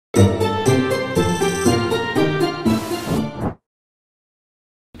Today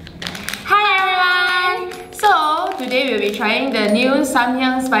we'll be trying the new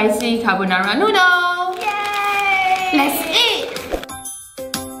Samyang spicy carbonara noodle. Yay! Let's eat!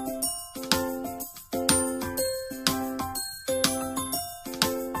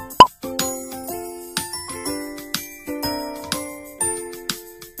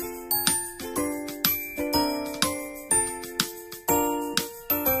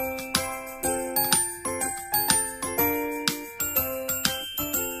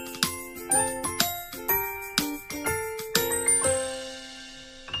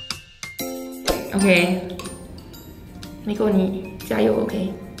 Okay, Miko, 你加油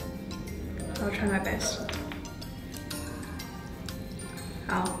 ，OK? I'll try my best.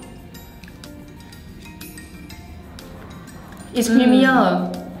 好 It's creamier.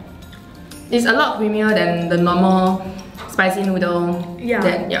 It's a lot creamier than the normal spicy noodle.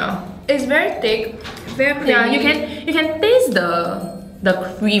 Yeah. Yeah. It's very thick, very creamy. Yeah, you can taste the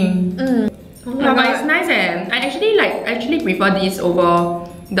cream. Yeah, but it's nice and I actually prefer this over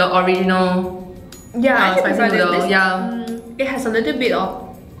the original. Yeah, I spicy noodle. Yeah. It has a little bit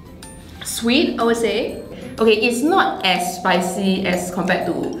of sweet, I would say. Okay, it's not as spicy as compared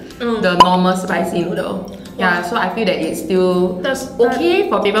to the normal spicy noodle. Yeah, so I feel that it's still okay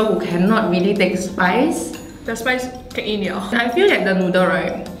for people who cannot really take spice. The spice kick in, yeah. I feel that the noodle,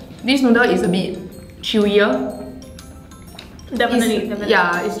 right? This noodle is a bit chewier. Definitely.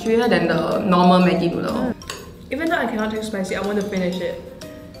 Yeah, it's chewier than the normal Maggi noodle. Even though I cannot take spicy, I want to finish it.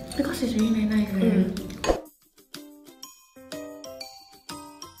 Because it's really nice.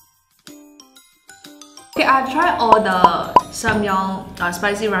 Okay, I've tried all the Samyang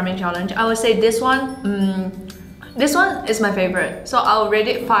spicy ramen challenge. I would say this one is my favorite. So I'll rate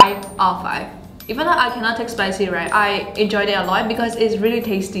it 5 out of 5. Even though I cannot take spicy, right? I enjoyed it a lot because it's really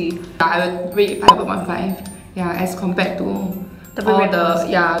tasty. I would rate 5.15. Yeah, as compared to the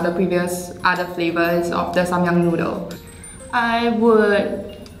previous other flavors of the Samyang noodle. I would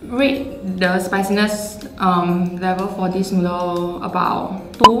rate the spiciness level for this noodle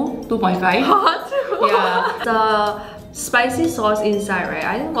about 2.5. Yeah. The spicy sauce inside, right?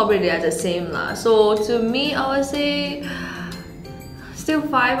 I think probably they are the same lah. So to me, I would say still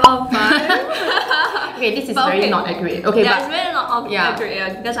 5 out of 5. Okay, this is very not accurate. Okay, yeah, but it's very not accurate.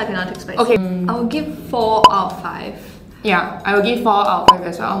 Yeah, because I cannot take spicy. Okay, I will give 4 out of 5. Yeah, I will give 4 out of 5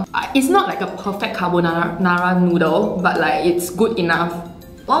 as well. It's not like a perfect carbonara noodle, but like it's good enough.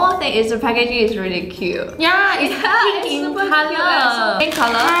 One more thing is the packaging is really cute. Yeah, it's pink in color. Pink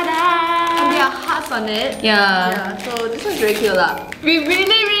color. And there are hearts on it. Yeah. So this one's really cute lah. We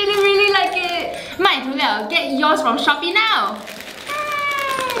really like it. 卖涂料, get yours from Shopee now.